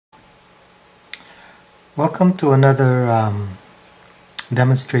Welcome to another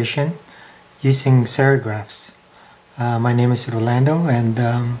demonstration using serigraphs. My name is Rolando,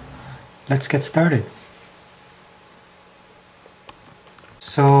 and let's get started.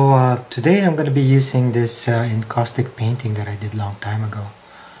 So today I'm going to be using this encaustic painting that I did a long time ago.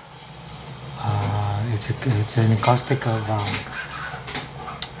 It's an encaustic of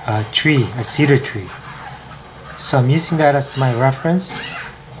a tree, a cedar tree. So I'm using that as my reference,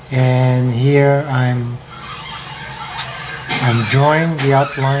 and here I'm drawing the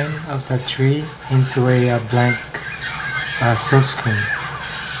outline of the tree into a blank silk screen.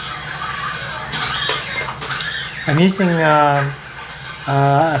 I'm using a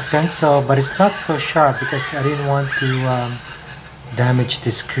pencil, but it's not so sharp because I didn't want to damage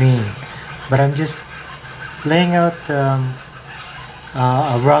the screen. But I'm just laying out a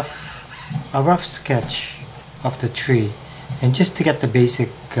rough sketch of the tree, and just to get the basic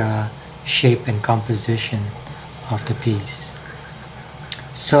shape and composition of the piece.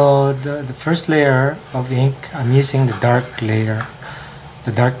 So the first layer of ink, I'm using the dark layer,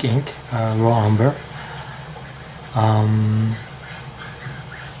 the dark ink, raw umber.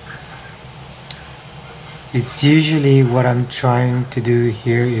 It's usually what I'm trying to do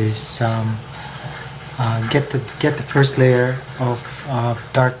here is get the first layer of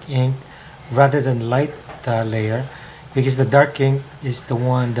dark ink rather than light layer, because the dark ink is the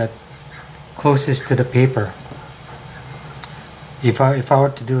one that closest to the paper. If I were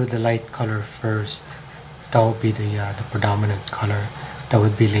to do the light color first, that would be the predominant color that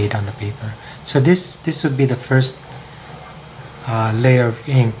would be laid on the paper. So this would be the first layer of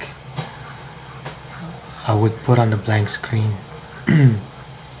ink I would put on the blank screen.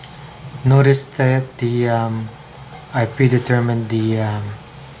 Notice that I predetermined the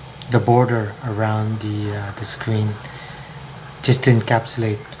border around the screen, just to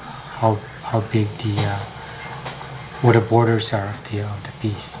encapsulate how big what the borders are of the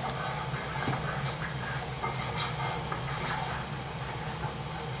piece.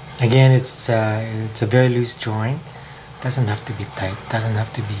 Again, it's a very loose drawing. Doesn't have to be tight. Doesn't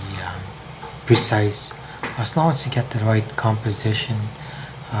have to be precise. As long as you get the right composition,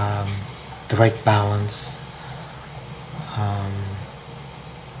 the right balance,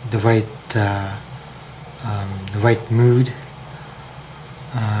 the right mood.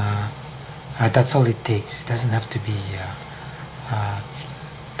 That's all it takes. It doesn't have to be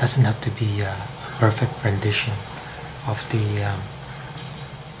a perfect rendition of the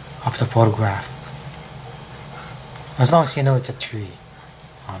photograph. As long as you know it's a tree,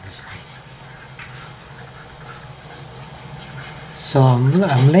 obviously. So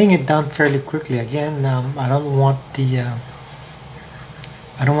I'm laying it down fairly quickly. Again, I don't want the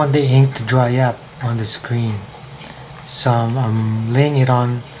ink to dry up on the screen, so I'm laying it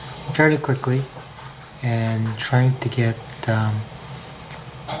on fairly quickly and trying to get the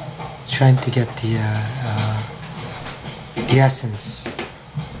essence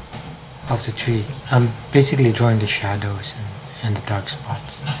of the tree. I'm basically drawing the shadows and the dark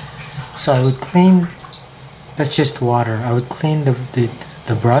spots. So I would clean. That's just water. I would clean the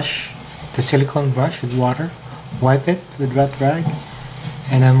brush, the silicone brush, with water, wipe it with wet rag,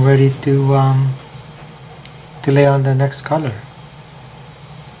 and I'm ready to lay on the next color.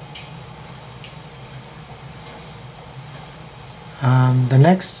 The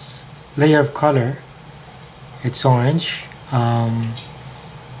next layer of color, it's orange.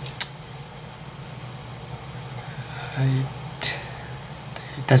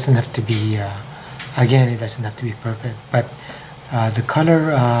 It doesn't have to be. Again, it doesn't have to be perfect, but the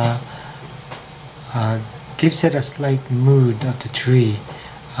color gives it a slight mood of the tree.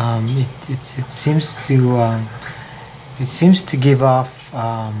 It seems to give off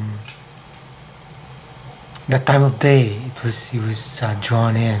the time of day it was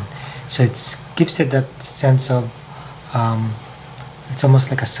drawn in. So it gives it that sense of it's almost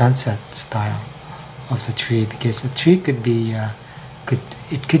like a sunset style of the tree, because the tree could be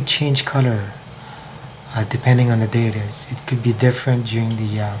could change color. Depending on the day it is. It could be different during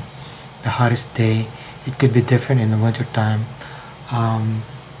the hottest day. It could be different in the winter time.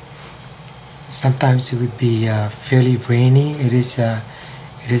 Sometimes it would be fairly rainy. It is a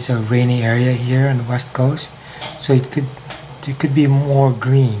rainy area here on the west coast, so it could be more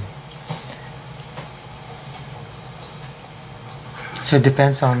green. So it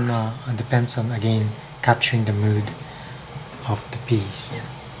depends on again capturing the mood of the piece.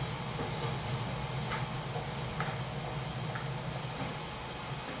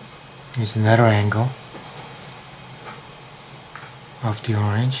 Here's another angle of the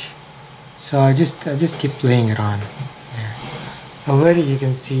orange. So I just keep laying it on there. Already you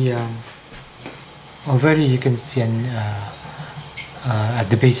can see already you can see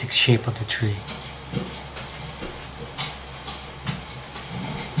the basic shape of the tree.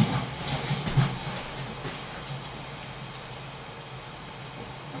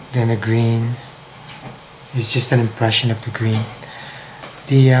 Then the green is just an impression of the green.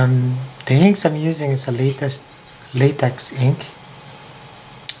 The inks I'm using is a latex ink,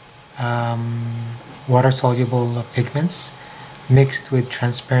 water soluble pigments mixed with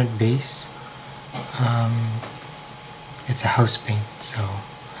transparent base. It's a house paint, so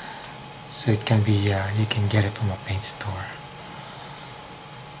it can be you can get it from a paint store.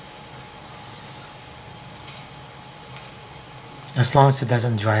 As long as it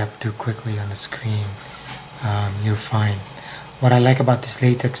doesn't dry up too quickly on the screen, you're fine. What I like about this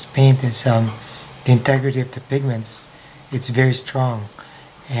latex paint is the integrity of the pigments. It's very strong,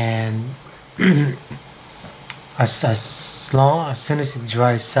 and as soon as it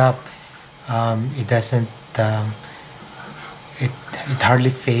dries up, it doesn't it hardly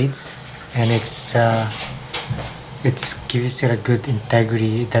fades, and it gives it a good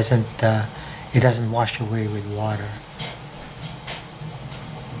integrity. It doesn't wash away with water.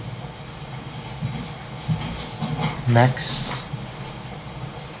 Next,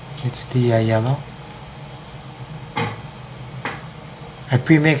 it's the yellow. I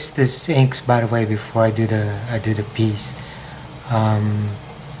pre-mix this inks, by the way, before I do the piece. I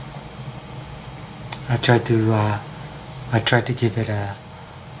try to give it a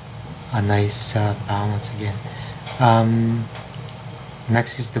nice balance again.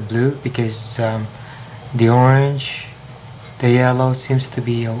 Next is the blue, because the orange, the yellow seems to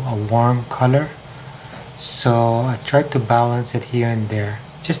be a warm color. So I tried to balance it here and there,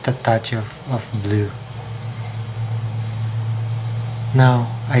 just a touch of blue. Now,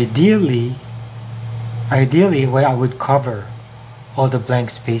 ideally, what I would cover all the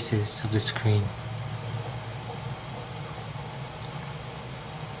blank spaces of the screen.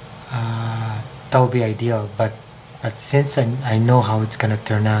 That would be ideal, but since I know how it's gonna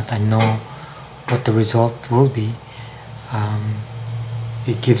turn out, I know what the result will be.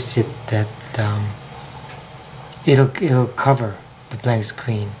 It gives it that. It'll cover the blank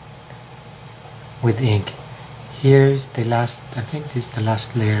screen with ink. Here's the last, I think this is the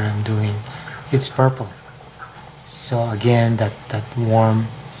last layer I'm doing. It's purple. So again, that warm,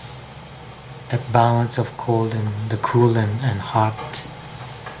 that balance of cold and the cool and hot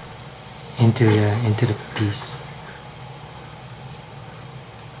into the piece.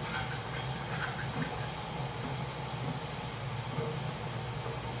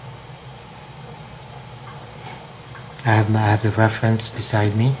 I have the reference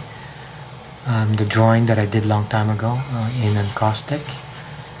beside me, the drawing that I did long time ago in encaustic.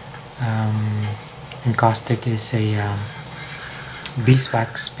 Encaustic is a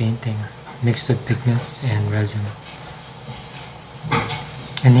beeswax painting mixed with pigments and resin.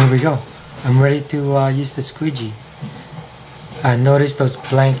 And here we go. I'm ready to use the squeegee. Notice those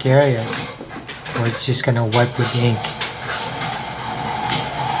blank areas where it's just gonna wipe with ink.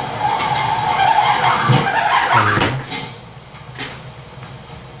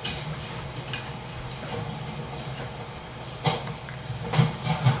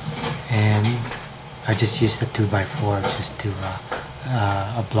 And I just used the 2x4 just to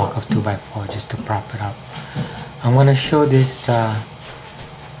a block of 2x4 just to prop it up. I'm going to show this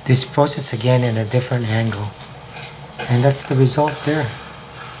this process again in a different angle, and that's the result there.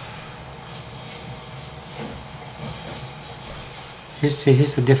 Here's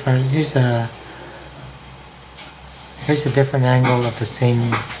a different angle of the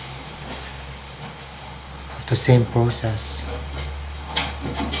same process.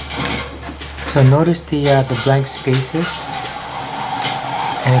 So notice the blank spaces,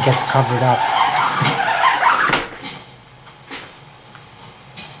 and it gets covered up.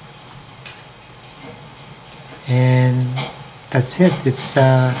 And that's it. It's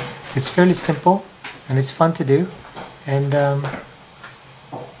fairly simple, and it's fun to do, and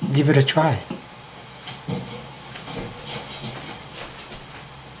give it a try.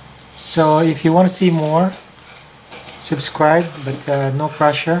 So if you want to see more, subscribe, but no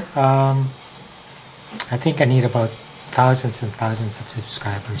pressure. I think I need about thousands and thousands of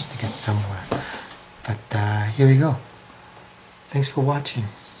subscribers to get somewhere. But here we go. Thanks for watching.